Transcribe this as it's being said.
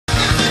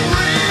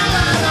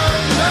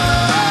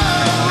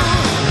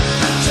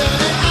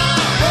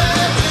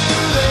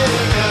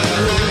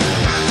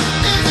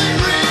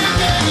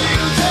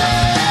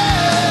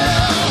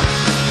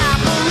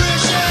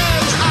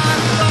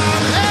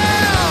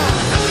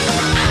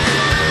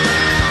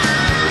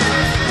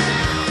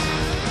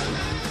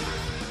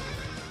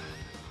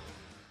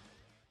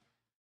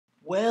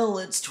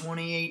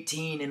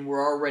2018 and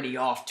we're already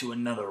off to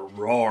another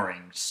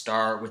roaring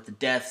start with the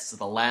deaths of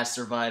the last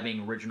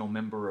surviving original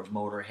member of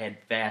Motorhead,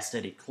 Fast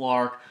Eddie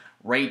Clarke,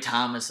 Ray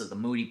Thomas of the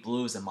Moody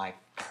Blues, and my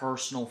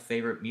personal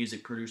favorite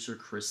music producer,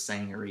 Chris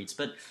Sanger-Eats.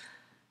 But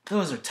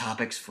those are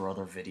topics for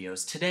other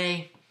videos.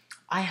 Today,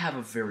 I have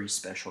a very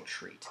special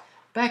treat.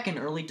 Back in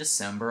early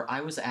December,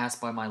 I was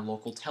asked by my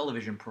local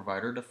television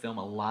provider to film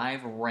a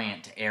live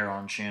rant to air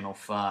on Channel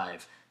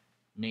 5.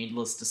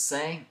 Needless to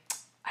say,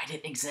 I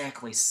didn't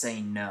exactly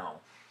say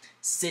no.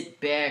 Sit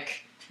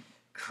back,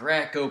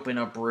 crack open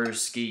a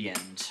brewski,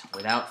 and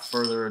without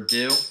further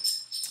ado,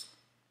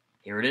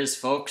 here it is,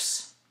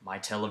 folks, my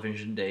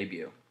television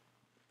debut.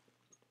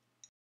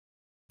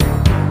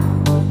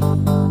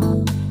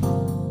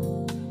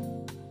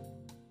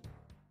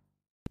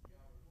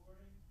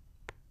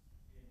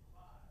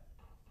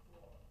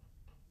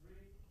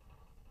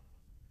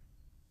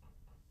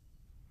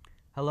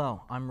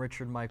 Hello, I'm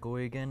Richard Michael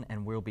Egan,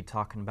 and we'll be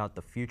talking about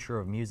the future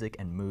of music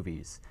and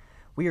movies.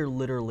 We are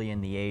literally in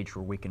the age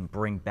where we can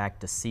bring back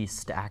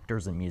deceased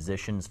actors and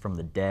musicians from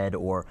the dead,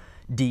 or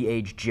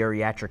de-aged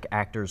geriatric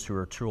actors who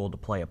are too old to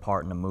play a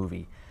part in a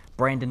movie.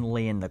 Brandon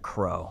Lee in The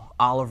Crow,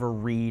 Oliver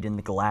Reed in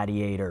The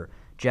Gladiator,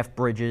 Jeff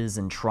Bridges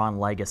in Tron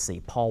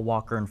Legacy, Paul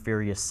Walker in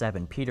Furious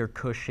 7, Peter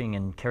Cushing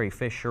and Carrie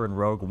Fisher in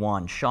Rogue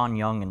One, Sean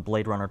Young in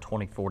Blade Runner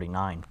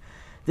 2049.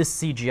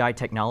 This CGI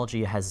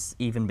technology has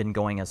even been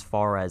going as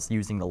far as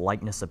using the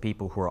likeness of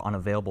people who are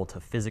unavailable to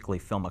physically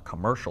film a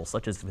commercial,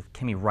 such as with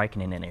Kimi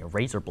Räikkönen in a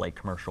razor blade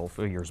commercial a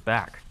few years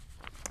back.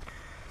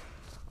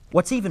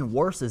 What's even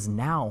worse is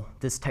now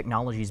this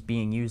technology is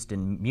being used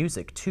in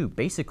music too,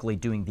 basically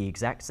doing the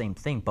exact same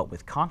thing but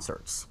with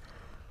concerts.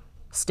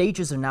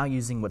 Stages are now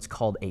using what's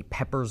called a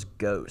Pepper's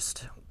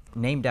Ghost,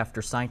 named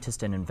after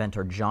scientist and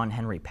inventor John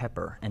Henry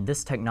Pepper, and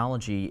this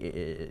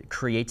technology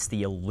creates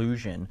the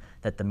illusion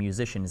that the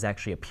musician is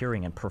actually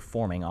appearing and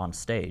performing on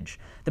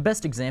stage. The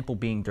best example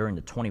being during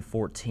the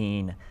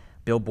 2014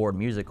 Billboard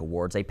Music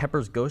Awards. A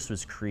Pepper's Ghost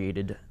was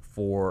created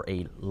for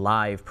a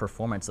live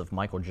performance of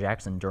Michael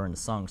Jackson during the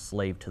song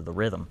Slave to the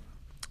Rhythm.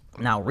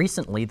 Now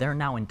recently, there are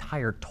now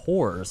entire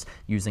tours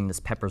using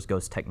this Pepper's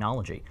Ghost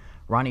technology.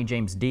 Ronnie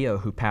James Dio,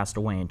 who passed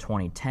away in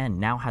 2010,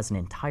 now has an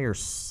entire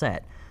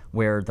set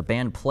where the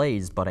band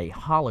plays, but a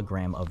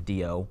hologram of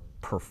Dio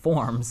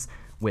performs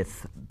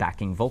with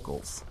backing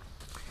vocals.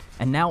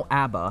 And now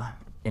ABBA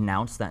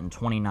announced that in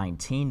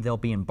 2019 they'll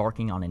be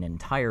embarking on an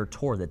entire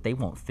tour that they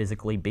won't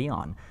physically be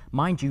on.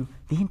 Mind you,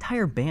 the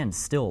entire band's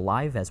still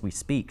alive as we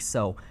speak,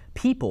 so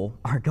people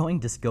are going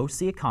to go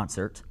see a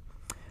concert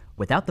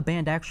without the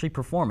band actually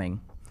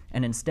performing,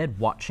 and instead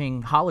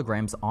watching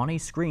holograms on a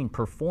screen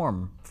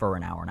perform for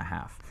an hour and a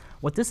half.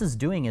 What this is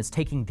doing is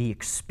taking the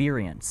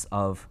experience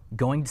of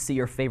going to see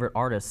your favorite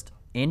artist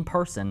in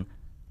person,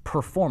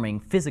 performing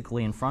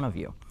physically in front of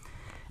you.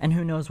 And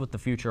who knows what the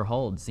future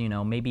holds. You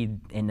know, maybe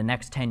in the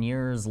next 10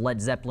 years,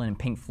 Led Zeppelin and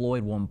Pink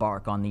Floyd will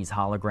embark on these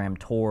hologram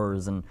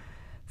tours, and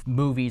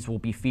movies will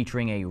be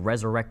featuring a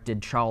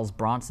resurrected Charles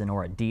Bronson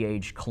or a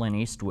de-aged Clint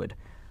Eastwood.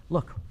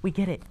 Look, we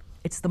get it.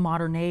 It's the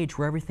modern age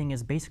where everything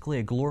is basically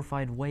a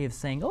glorified way of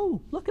saying,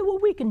 oh, look at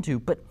what we can do.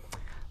 But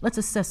let's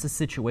assess the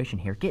situation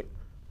here. Get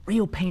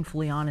real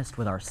painfully honest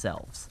with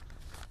ourselves.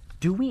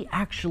 Do we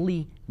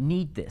actually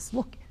need this?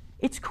 Look,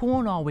 it's cool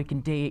and all we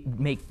can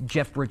make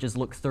Jeff Bridges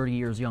look 30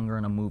 years younger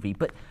in a movie,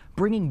 but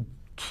bringing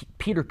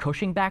Peter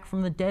Cushing back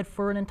from the dead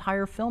for an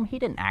entire film, he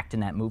didn't act in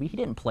that movie, he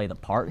didn't play the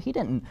part, he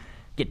didn't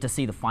get to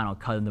see the final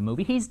cut of the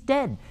movie, he's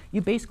dead.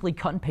 You basically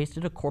cut and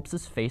pasted a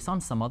corpse's face on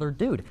some other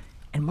dude.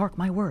 And mark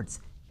my words,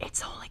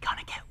 it's only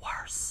gonna get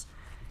worse.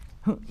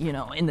 You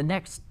know, in the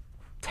next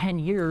 10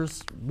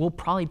 years, we'll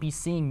probably be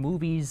seeing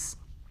movies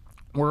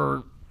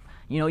where,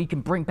 you know, you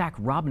can bring back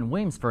Robin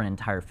Williams for an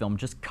entire film,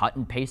 just cut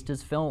and paste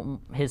his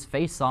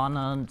face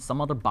on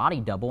some other body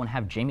double and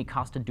have Jamie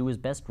Costa do his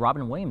best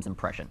Robin Williams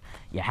impression.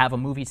 You have a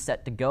movie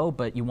set to go,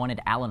 but you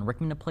wanted Alan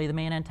Rickman to play the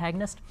main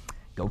antagonist?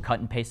 Go cut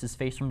and paste his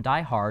face from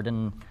Die Hard,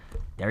 and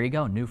there you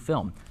go, new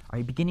film. Are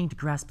you beginning to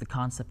grasp the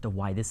concept of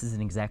why this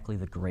isn't exactly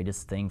the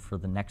greatest thing for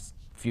the next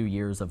few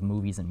years of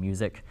movies and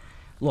music?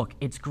 Look,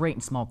 it's great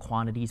in small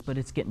quantities, but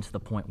it's getting to the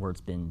point where it's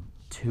been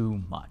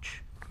too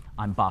much.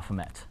 I'm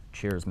Baphömet.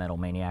 Cheers, Metal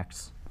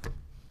Maniacs.